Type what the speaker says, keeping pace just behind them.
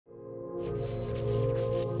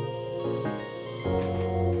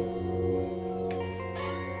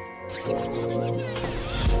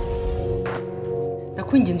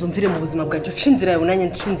Ndakwinginze umvire mu buzima bwanjye uca inzira yawe nanjye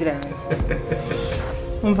nca inzira yanjye.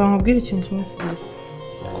 Umva nkubwire ikintu kimwe Philippe.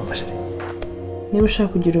 Niba ushaka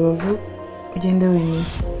kugira ubavu ugende wenyine.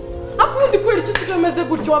 Akubundi kwera icyo usigaye umeze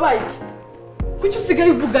gutyo wabaye iki? Kuki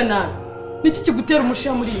usigaye uvuga nabi? Niki kigutera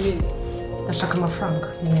umushiya muri iyi minsi? Ndashaka amafaranga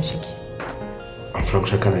nyinshi iki? Amafaranga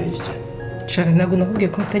ushaka nayo iki cyane? Jeanne ntabwo nakubwiye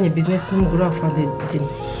ko mfitanye business n'umugore wa Fandedini.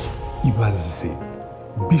 Ibaze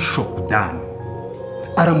Bishop Dan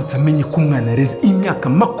aramutse amenye ko umwana areze imyaka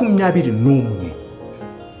 21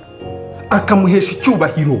 akamuhesha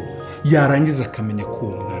icyubahiro yarangiza akamenya ko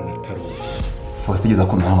umwana atari uwe. Faustin igeza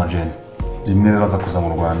ko nta Jeanne rimwe rero aza kuza mu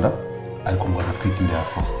Rwanda ariko ngo azatwita imbere ya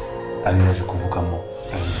Faustin ari yaje kuvukamo.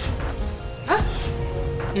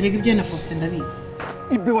 Erega ibyo na Faustin ndabizi.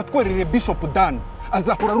 Ibe watwerere Bishop Dan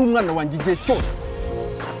azahora ari umwana wanjye igihe cyose.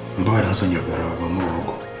 Mbona nasongera baraba mu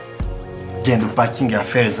rugo. Genda packing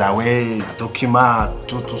affaires zawe, document,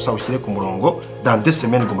 tout ça ushyire ku murongo. Dans 2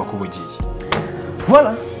 semaines ngomba kubugiye.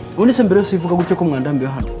 Voilà. Undi se mbere yose ivuga gutyo ko mwandambiye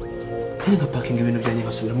hano. Tari nka packing ibintu byanjye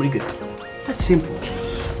basubira muri ghetto. That's simple.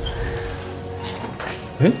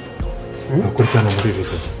 Nakurikirana muri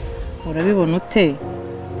rero. Urabibona ute?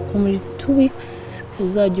 Ko muri 2 weeks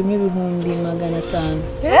uzajya umwe 500.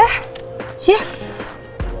 Yes.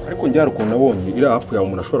 Ariko njye hari ukuntu nabonye iriya app yawe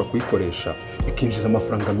umuntu ashobora kuyikoresha ikinjiza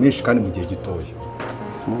amafaranga menshi kandi mu gihe gitoya.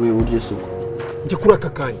 Mu buye buryo suko. Njye kuri aka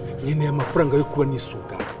kanya nkeneye amafaranga yo kuba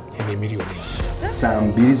nisuga. Nkeneye miliyoni. Saa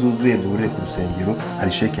 2 zuzuye dure ku rusengero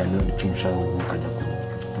ari sheke ya miliyoni 10 ushaka ukajya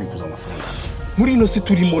kubikuza amafaranga. Muri ino si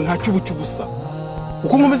turimo nta cyubucyo gusa.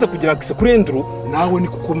 Uko nkomeza kugira access kuri Andrew nawe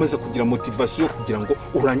niko ukomeza kugira motivation kugira ngo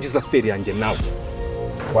urangize affaire yanjye nawe.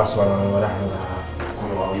 Wasobanura barahanga ko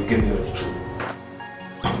wawe ubwe miliyoni 10.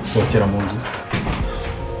 Sokera mu nzu.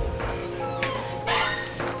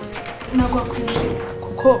 Ntabwo akwinjira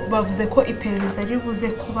kuko bavuze ko iperereza riri buze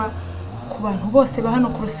kuba ku bantu bose ba hano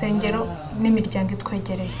ku rusengero n'imiryango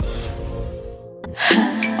itwegereye.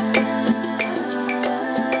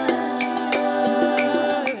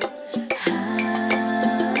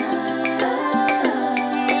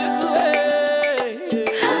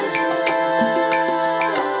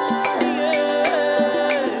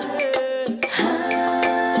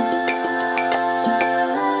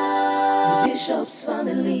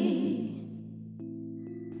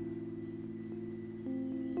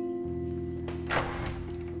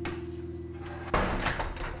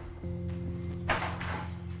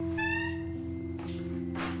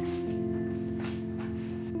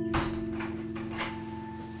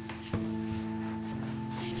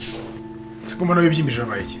 Kumana bibyimije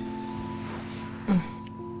abaye iki?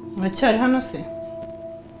 Uracyari hano se?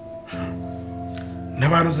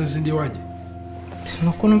 Nabaruze zindi wanjye.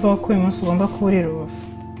 Nuko numva ko uyu munsi ugomba kuburira ubufu.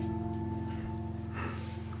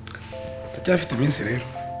 Ndacyafite iminsi rero.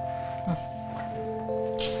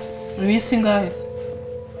 Iminsi ngahe se?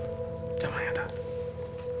 Jamayada.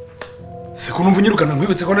 Se ko numva unyirukana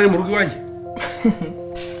nkwibutse ko nari mu rugo iwanjye.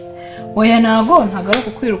 Oya ntago ari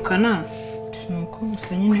kukwirukana. Nuko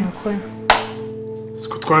gusa nyine yakora.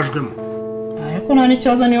 Siko twajwemo. Ariko nta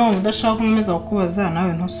n'ikibazo niba mudashaka kumeza kukubaza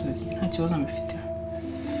nawe ntusubize. Nta kibazo mbifite.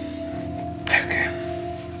 Okay.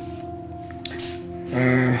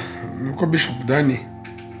 Nuko Bishop Dani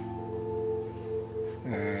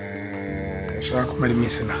shaka kumara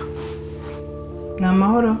iminsi na. Ni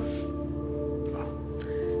amahoro.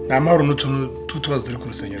 Ni amahoro n'utuntu tutubazo turi ku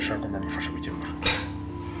rusengero shaka kumufasha gukemura.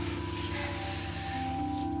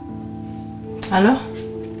 Allo?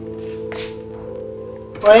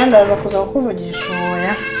 Oya ndaza kuza kukuvugisha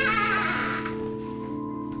oya.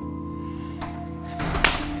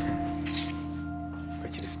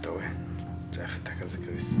 Bakirista we. Jafite akazi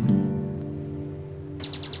kabisa.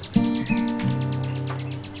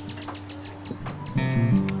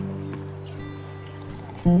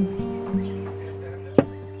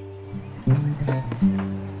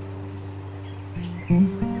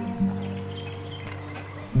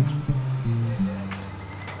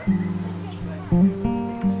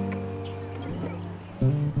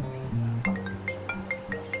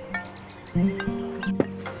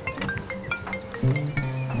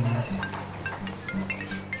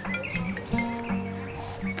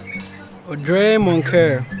 Audrey, mon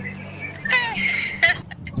cœur.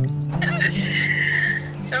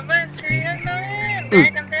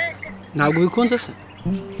 Ntabwo bikunze se?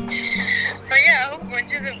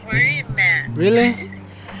 Really?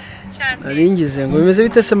 Naringize ngo bimeze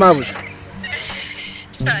bite se mabuja?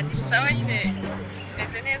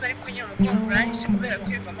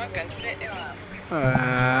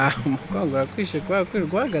 Umugongo urakwishe kubera ko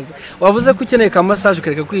urwagaza. Wavuze ko ukeneye ka massage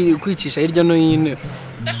ukareka kwicisha hirya no hino.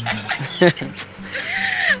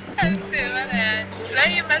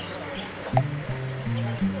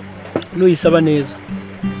 Nuyisaba neza.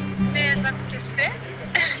 Neza kutese.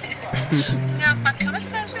 Nyafata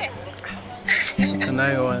massage.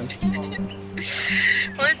 Kanayo wandi.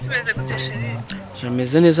 Wowe simeze gute Serie?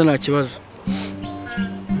 Jameze neza nta kibazo.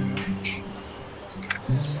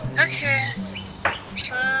 Okay.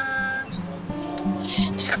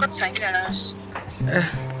 Shaka tsangira nash.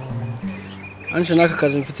 Anje naka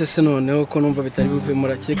kazi mfite se noneho ko numva bitari buve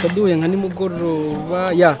murakeka duye nka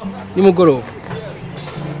nimugoroba nimugoroba.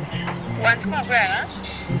 Want to go out?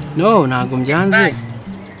 No, ntago mbyanze.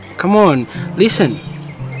 Come on, listen.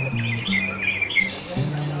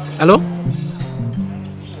 Hello?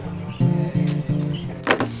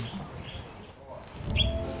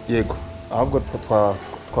 Yego, ahubwo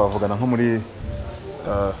twavugana nko muri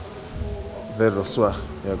vers le soir,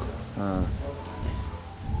 yego.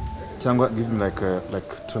 Cyangwa give me like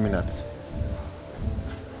 2 minutes.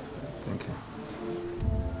 Thank you.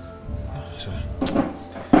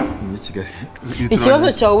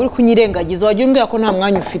 Ikibazo cyawe uri kunyirengagiza wajya umbwira ko nta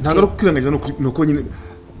mwanya ufite. Ntabwo kwirengagiza nuko nyine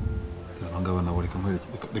turabanga nabo reka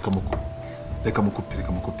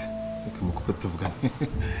mukupe tuvugana.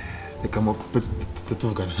 Reka mukupe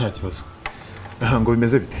tuvugana nta kibazo. Ngo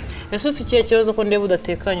bimeze bite? Yasutse ikihe kibazo ko ndeba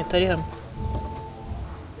udatekanye utari hamwe.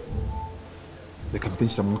 Reka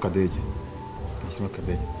mpitenshyira mu kadege.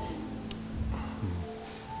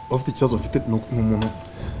 Ufite ikibazo mfite n'umuntu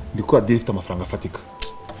ndiko adiri ifite amafaranga afatika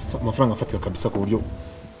kabisa ku buryo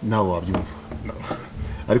nawe wabyumva.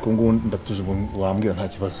 Ariko ngo ndatuje wambwira nta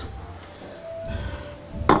kibazo.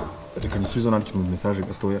 Reka nyisubizo nandike mu message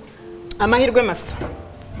gatoya. Amahirwe masa.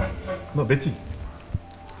 No Betty.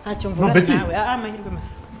 Ntacyo mvuga nawe. Amahirwe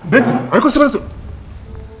masa. Betty, ariko se bazo.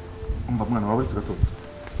 Umva mwana wawe uretse gatoya.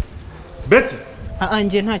 Betty.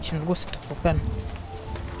 Nje nta kintu rwose tuvugana.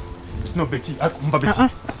 No Betty, umva Betty.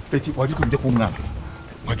 Betty waje kujya ku mwana.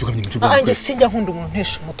 Waje ukamenya icyo bwa. Nje sijya nkunda umuntu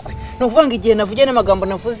ntesha umutwe. No kuvanga igihe navugiye n'amagambo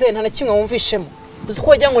navuze nta na kimwe wumvishemo. Uzi ko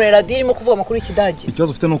wajya ngo radio irimo kuvuga amakuru y'ikidage.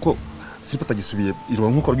 Ikibazo ufite nuko Philip atagisubiye irwa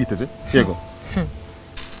nkuko rubiteze. Yego.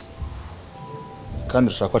 Kandi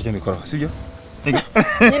ndashaka ko aricyo bikora, sibyo?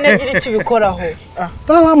 Nyine gira icyo bikoraho.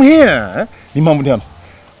 I'm here. Ni mpamvu ndi hano.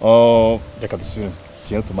 Reka dusubire.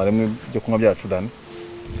 Cyane tumaremwe byo kunywa byacu dani.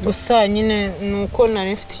 Gusa nyine nuko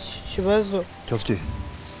nari mfite ikibazo. Kibazo ki?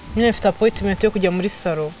 Nyine mfite appointment yo kujya muri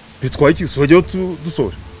salon. Bitwaye iki sojyo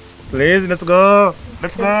dusoje. Please, let's go.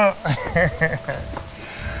 Let's go.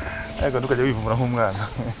 Ego ndukaje wivumura nk'umwana.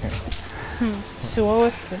 Si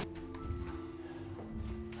wowe se.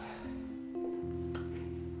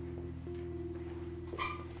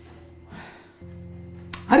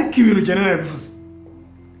 Ariko ibintu Jeanne yabivuze.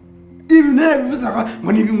 Ibintu yabivuze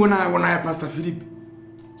ngo nibi ngo ya Pastor Philippe.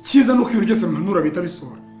 Kiza nuko ibintu byose mpanura bita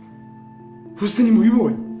bisora. Huse ni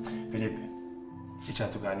mubibonye. Philippe, ica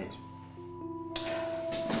tuganire.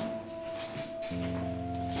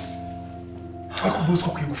 Ako boss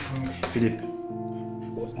ko kwigufunga. Philippe,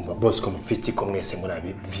 boss ko mfiti ko mwese muri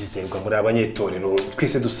abizerwa muri abanyetorero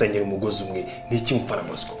twese dusenyera umugozi umwe niki mufana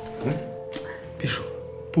boss ko. Bisho,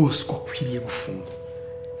 boss ko kwiriye gufunga.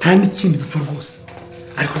 Nta n'ikindi dupfa rwose.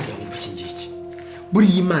 Ariko ndamwumva iki ngiki. Buri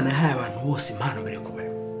Imana yahaye abantu bose impano mbere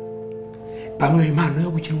kubara. Bamwe impano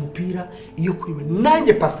yo gukina umupira, iyo kuriba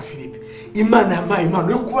nanjye Pastor Philippe. Imana yampaye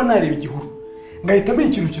impano yo kuba nareba igihuru. Ngahita menya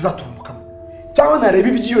ikintu kizatumbukamo. Cyangwa nareba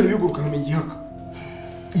ibyiyoni biguruka nkamenya igihaka.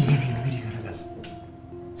 Ibi bintu birigaragaza.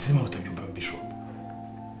 Sima utabyumva Bishop.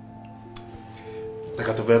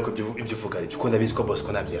 Reka tuvuye ko ibyo uvuga ari byo ndabizi ko boss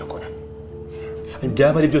ko nabyo yakora.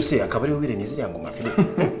 Byaba ari byose akaba ari ubiremye ziryango nka Philippe.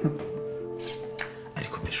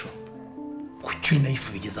 Ariko Bishop kucyuri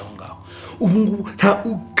nayifu bigeze aho ngaho. Ubu ngubu nta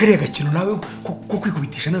kariya gakino nawe ko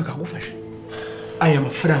kwikubitisha nawe kagufasha. Aya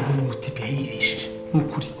mafaranga y'umutipe yayibishije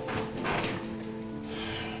n'ukuri.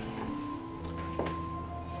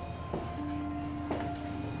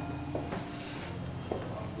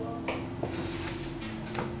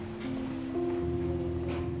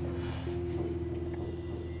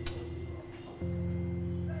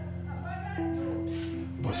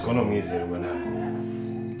 Bosko no mwizerwa ntabwo.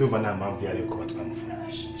 Duva nta mpamvu yari ko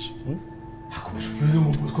batwamufungishije. Hakomeje kubiza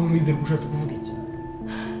mu Bosko mwizerwa ushatse kuvuga iki?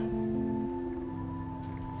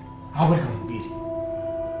 Aho reka mubwire.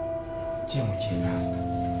 Kiye mu kinama.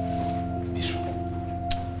 Bisho.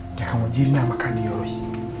 Reka mugire inama kandi yoroshye.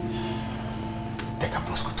 Reka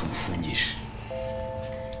Bosko tumufungishe.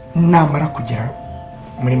 Namara kugera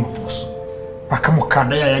muri Mapuso.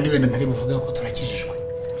 Bakamukanda yayandi wenda ntari buvuga ko turakijijwe.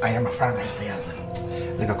 Aya mafaranga ahita yazana.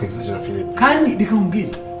 reka kwexagera Philippe. kandi reka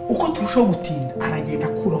nkubwire uko turushaho gutinda aragenda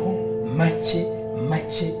akuraho make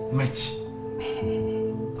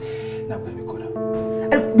Ntabwo yabikora.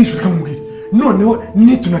 ariko bisho reka nkubwire noneho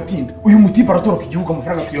nitunatinda uyu mutipe aratoroka igihugu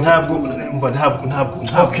amafaranga tuyaho.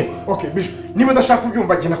 Okay bisho niba ndashaka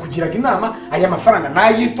kubyumva agenda kugiraga inama aya mafaranga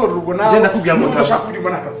nayitorera ubwo nawe Genda kubwira ngo ndashaka kubyumva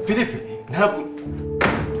nakazi Philippe ntabwo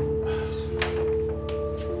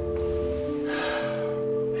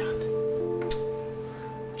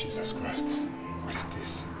Jesus Christ. What is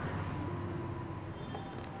this?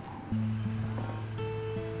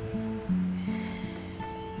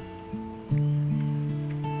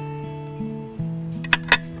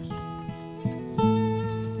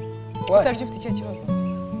 utarya ufite icyo kibazo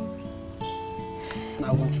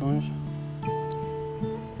ntabwo nshonje.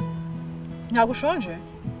 ntabwo ushonje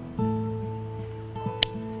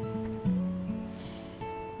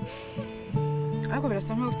ariko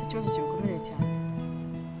birasa nkaho ufite ikibazo kigukomereye cyane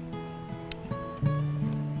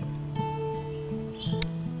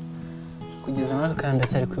Kugeza n'aka kandi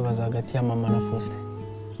ndacyari kwibaza hagati ya mama na Faustin.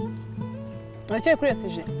 uracyari kuri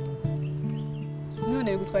SG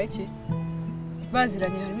none bigutwaye iki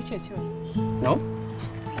baziranye harimo ikihe kibazo No?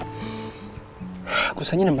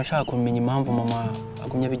 Gusa nyine mba nshaka kumenya impamvu mama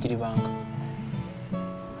agumye abigira ibanga.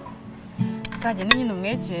 uzajya nyine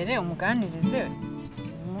umwegere umuganirize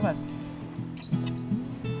umubaze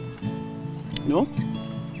No?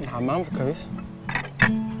 Nta mpamvu kabisa.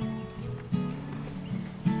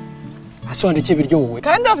 Asobanura ibiryo wowe.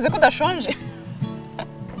 kandi wavuze ko udashonje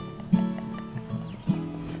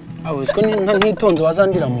Aho uziko ntitonze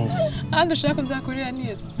wazandira mu nzu. kandi ushaka ko nzakurira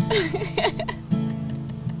neza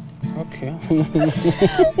Okay.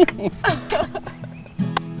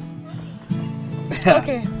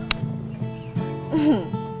 Okay.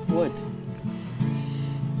 What?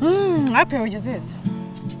 Happy ugeze heza.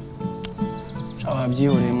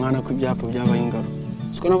 Ababyihoreye mwana ko ibyapa byabaye ingaro.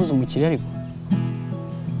 Siko nabuze umukiriya ariko.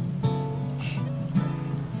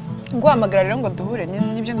 Nguhamagara rero ngo duhure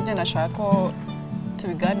nibyo ngibyo nashaka ko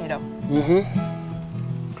tubiganiraho.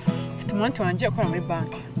 Mfite umuntu wanjye ukora muri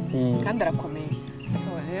banki. Kandi arakomeye.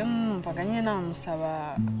 Rero numvaga nyine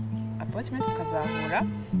namusaba appointment tukazahura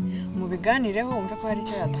mu biganireho wumve ko hari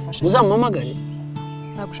icyo yadufasha. Uzamuhamagare?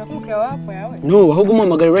 Ntabwo ushaka umukiriya wawe yawe? No, ahubwo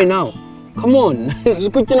umuhamagare right now. Come on.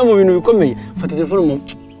 Uko ukina mu bintu bikomeye. Fata telefone mu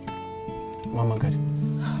muhamagare.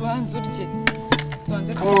 Banza urye.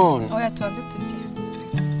 Tubanze Come on. Oya tubanze turye.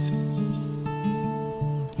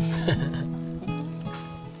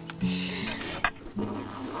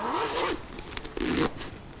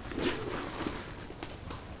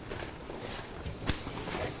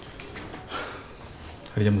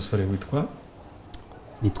 Hariya musore witwa?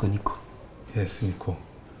 Nitwa Niko. Yes, Niko.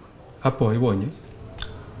 Hapo wayibonye?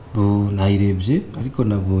 Nayirebye ariko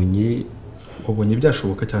nabonye ubonye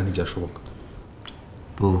byashoboka cyane byashoboka.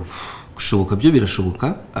 Gushoboka byo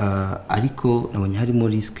birashoboka ariko nabonye harimo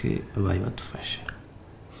riske babaye badufashe.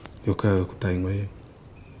 Yoka yawe kutayinyweye.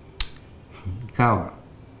 Kawa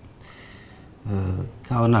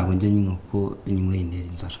ntabwo njye nyine uko inyweye intera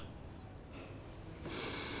inzara.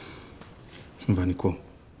 Umva Niko.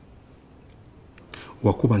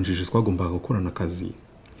 Wakubanjije twagombaga gukorana akazi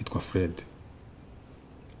yitwa Fred.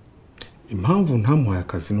 Impamvu ntamuhaye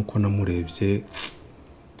akazi nuko namurebye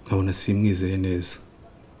nkabona simwizeye neza.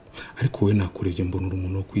 Ariko we nakurebye mbona uri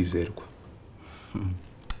umuntu wo kwizerwa.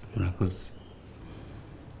 Murakoze.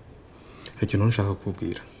 Ikintu nshaka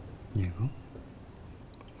kubwira. Yego.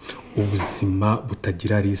 Ubuzima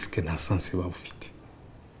butagira riske nta sanse babufite.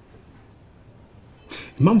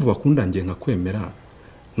 Impamvu bakundangiye nka kwemera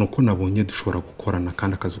nuko nabonye dushobora gukorana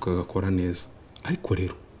kandi akazi ukagakora neza. Ariko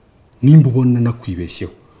rero nimba ubona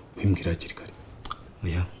nakwibeshyeho wimbwira hakiri kare.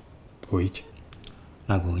 Oya. Oya iki?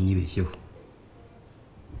 Ntabwo nyibeshyeho.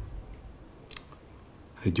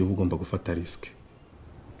 Hari igihe uba ugomba gufata riske.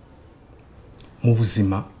 Mu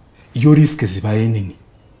buzima iyo riske zibaye nini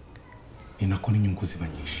ni nako n'inyungu ziba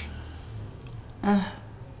nyinshi.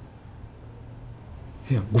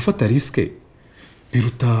 Gufata riske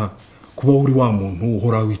biruta kuba uri wa muntu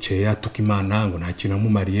uhora wicaye atuka Imana ngo nta kintu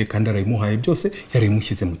amumariye kandi arayimuhaye byose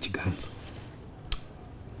yarayimushyize mu kiganza.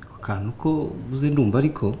 Akantu ko uze ndumva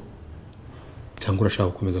ariko cyangwa urashaka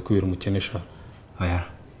gukomeza kubera umukene sha? Oya,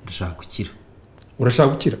 ndashaka gukira. Urashaka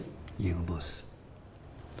gukira? Yego boss.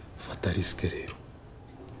 Fata riske rero.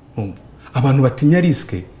 Abantu batinya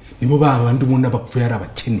riske nibo babandi ubona bapfuye ari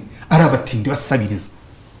abakene, ari abatindi basabiriza.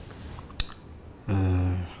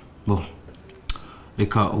 Bo.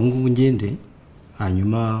 Reka ubungubu ngende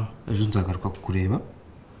hanyuma ejo nzagaruka kukureba.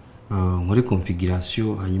 Nkore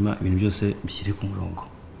configuration hanyuma ibintu byose bishyire ku murongo.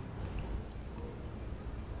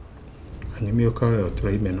 hanyuma iyo kawa yawe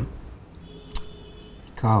turayimena.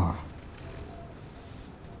 Kawa.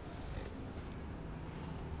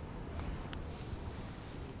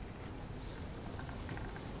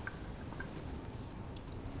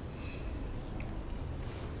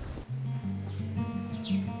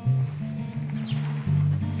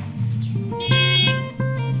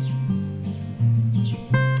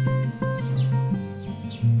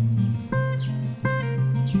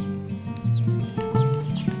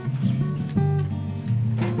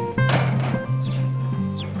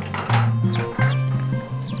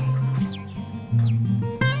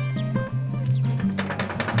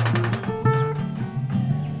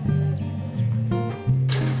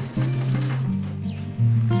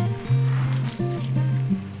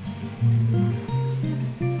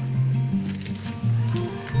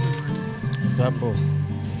 Boss.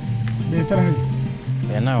 Beata hano.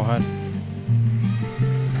 Ya nawe hari.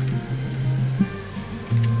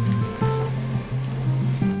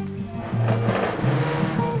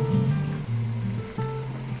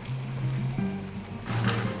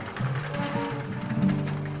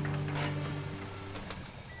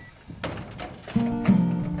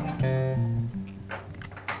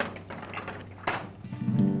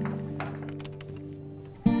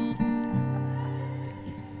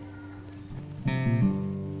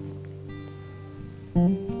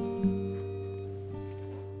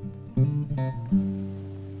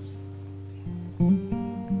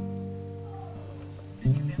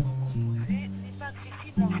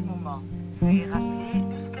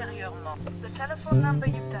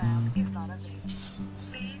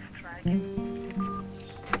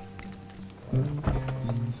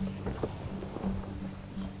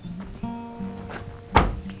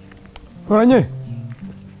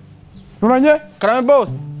 Nuranye? Karame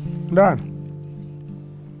boss. Ndani.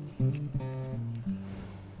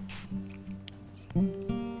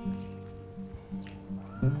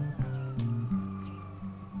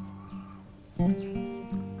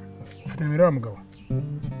 Ufite nimero ya mugabo?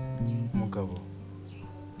 Mugabo.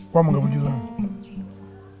 Wa mugabo ujya hano?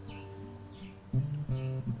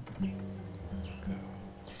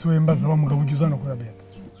 Siwe mbaza wa mugabo ujya hano kuri Beata.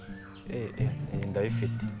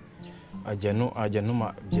 Ndabifite. Ajya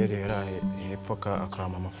ntuma byerera hepfo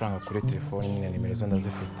akama amafaranga kuri telefone nyine nimero zo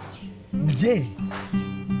ndazifite. Bye.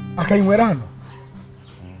 Akayinywera hano?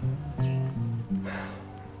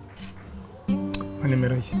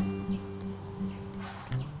 Nimero ye.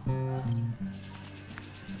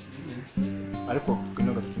 Ariko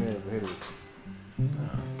kino gatumye guheruka.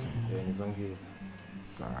 Nizo ngizi.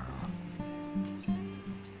 Sawa.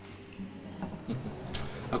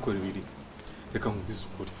 Akora ibiri. Reka nkubwize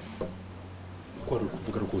ukuri. Uko ari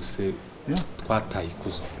kuvuga rwose twataye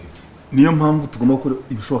ikuzo. Niyo mpamvu tugomba gukora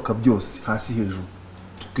ibishoboka byose hasi hejuru.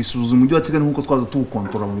 Tukisubiza umujyi wa Kigali nkuko twaza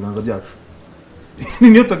tuwukontorora mu biganza byacu.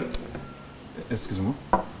 Niyo Excusez-moi.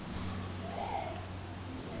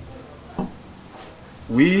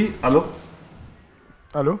 Oui, allô?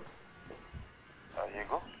 Allô?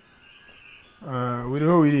 Yego.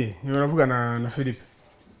 Wiriho wiri, uravugana na Philippe.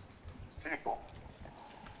 Filipo?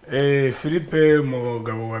 Philippe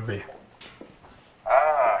umugabo wa Beya.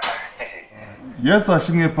 Yes,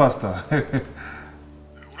 ashimwe pastor.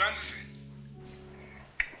 Uranzi se?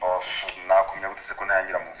 Nakumya gutse ko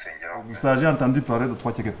ntangira mu nsengero. Gusa j'ai entendu parler de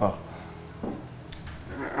toi quelque part.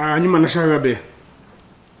 Nyuma nashaka Beya.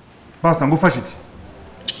 Pastor ngufashe iki?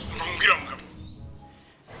 Mbwira mugabo.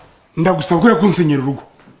 Ndagusaba ko kunsenyera urugo.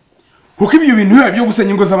 Kuko ibyo bintu biba byo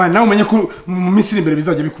gusenya ingo z'abana nawe umenye ko mu minsi imbere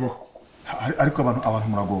bizajya bikubaho. Ariko abantu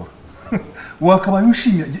muragora. Wakabaye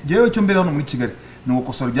ushimye jewe cyo mbere hano muri Kigali. Ni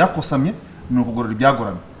gukosora ibyakosamye, ni ukugorora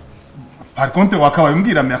ibyagoramye. Par contre wakabaye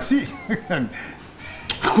umbwira merci.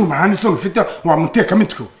 Kuma handi so ufite wamuteka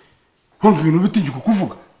mitwe. Umva ibintu bitinjye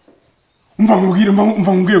kukuvuga. Umva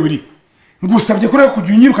nkubwire wiri. Ngusabye ko rero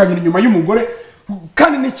kujya unyirukanye inyuma y'umugore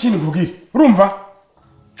kandi n'ikindi nkubwire. Urumva?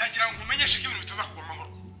 Ndagira ngo umenyeshe ko ibintu bitaza kugwa amahoro.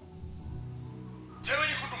 Jewe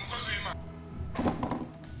yikundi umukozi w'Imana.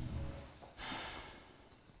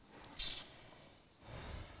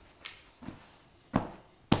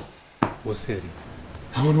 Serie.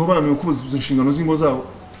 Abantu baramye kubuza inshingano z'ingo zabo.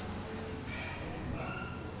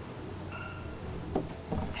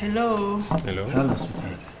 Hello. Hello. Hello,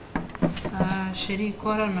 sweetheart. Serie,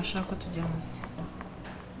 ko hano nashaka tujya munsi.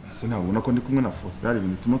 Ese nabona ko ndi kumwe na Faustin hari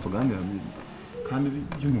ibintu tuma tuganira kandi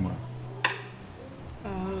by'umumaro.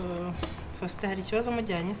 Faustin hari ikibazo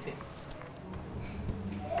mujyanye se?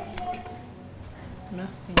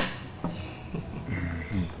 Merci.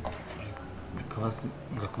 Kasi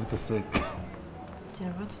ngakubita seke.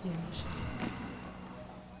 Cyangwa tugemisha.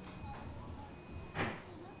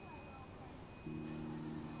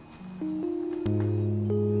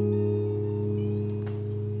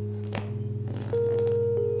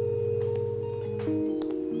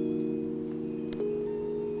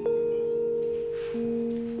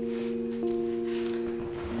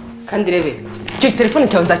 kandi rebe icyo telefone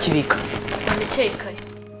cyawe nzakibika Ndakekaye.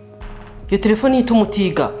 iyo telefone ituma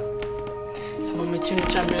utiga Mu kintu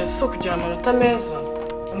cya mbere si ukugira amanota meza.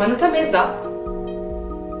 Amanota meza?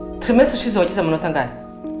 Trimestre ushize wagize amanota angahe?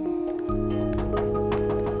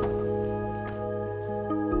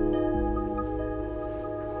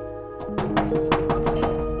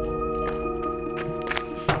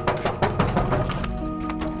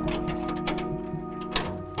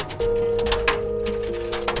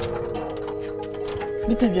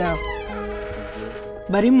 Bite byawe?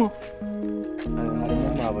 Barimo? harimo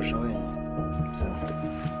mabuja wenyine.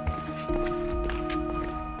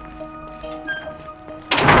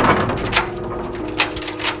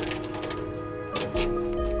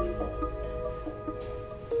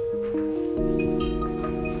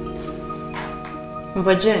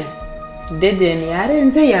 Umva Jeanne, deadline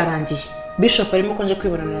yarenze yarangiye. Bishop arimo konje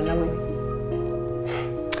kwibonana nawe.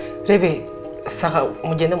 Rebe saha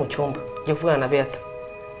mugende mu cyumba ngiye kuvugana na Beata.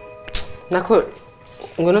 Nako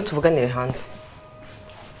ngwino tuvuganire hanze.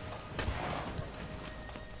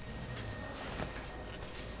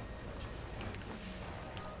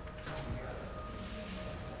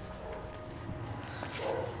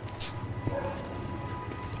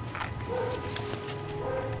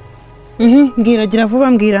 Mbwira gira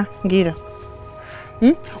vuba mbwira.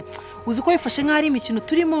 Uzi ko wifashe nk'ari imikino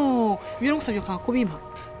turimo ibyo ngusabye kwa kubimpa.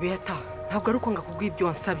 Beata ntabwo ari uko ngakubwiye ibyo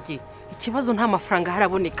wansabye. Ikibazo nta mafaranga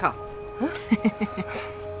haraboneka.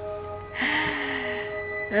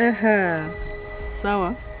 Aha.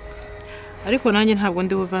 Sawa. Ariko nanjye ntabwo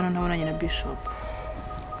ndi buvana ntabonanye na Bishop.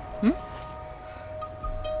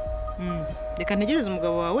 Reka ntegereze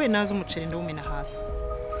umugabo wawe naza umuceri ndawumena hasi.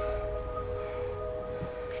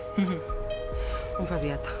 Umva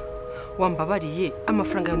Beata wambabariye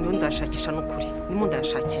amafaranga yawe ndashakisha n'ukuri nimo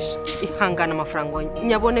ndashakisha ihangana amafaranga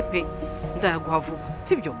nyabone pe nzayaguha vuba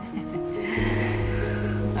sibyo?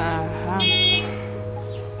 Aha.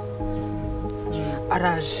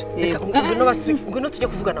 Araje reka ngwino tujye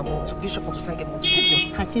kuvugana mu nzu Bishop akusange mu nzu sibyo?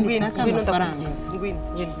 Nta kindi nshaka amafaranga.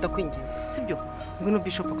 Ngwino ndakwinginze sibyo? Ngwino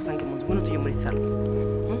Bishop akusange mu nzu ngwino tujye muri salo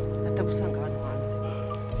atagusanga hano hanze.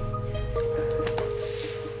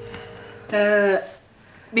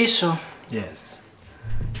 Bishop. Yes.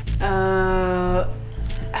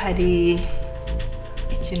 Hari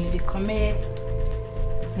ikintu gikomeye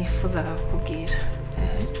nifuza kukubwira.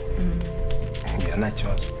 Ngira nta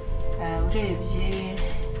kibazo. Urebye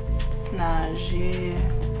naje.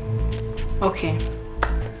 Okay.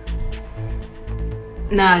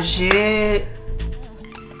 Naje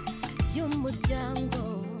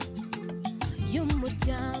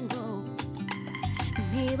y'umuryango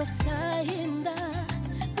ntibasahinda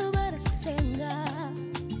barasenga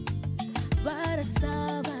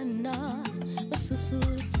barasabana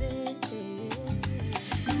basusurutse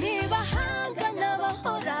ntibahangana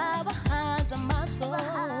bahora bahanze amaso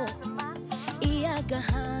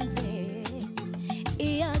iyagahanze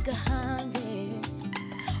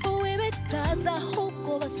wowe bitaza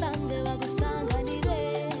ahubwo basange bagusanganire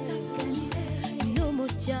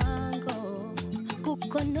n'umuryango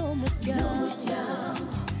kuko n'umuryango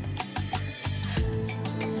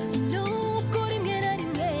n'ukuri rimwe na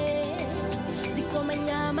rimwe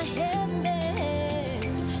zikomanya amahembe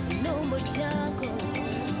n'umuryango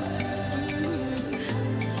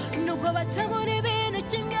nubwo batabona ibintu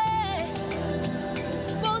kimwe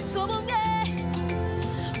bonse ubumwe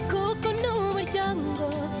kuko n'umuryango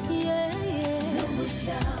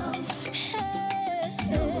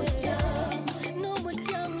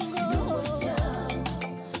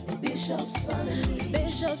Bishop's family,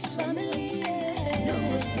 no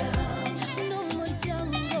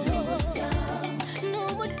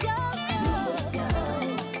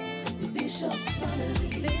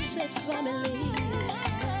Bishop's family.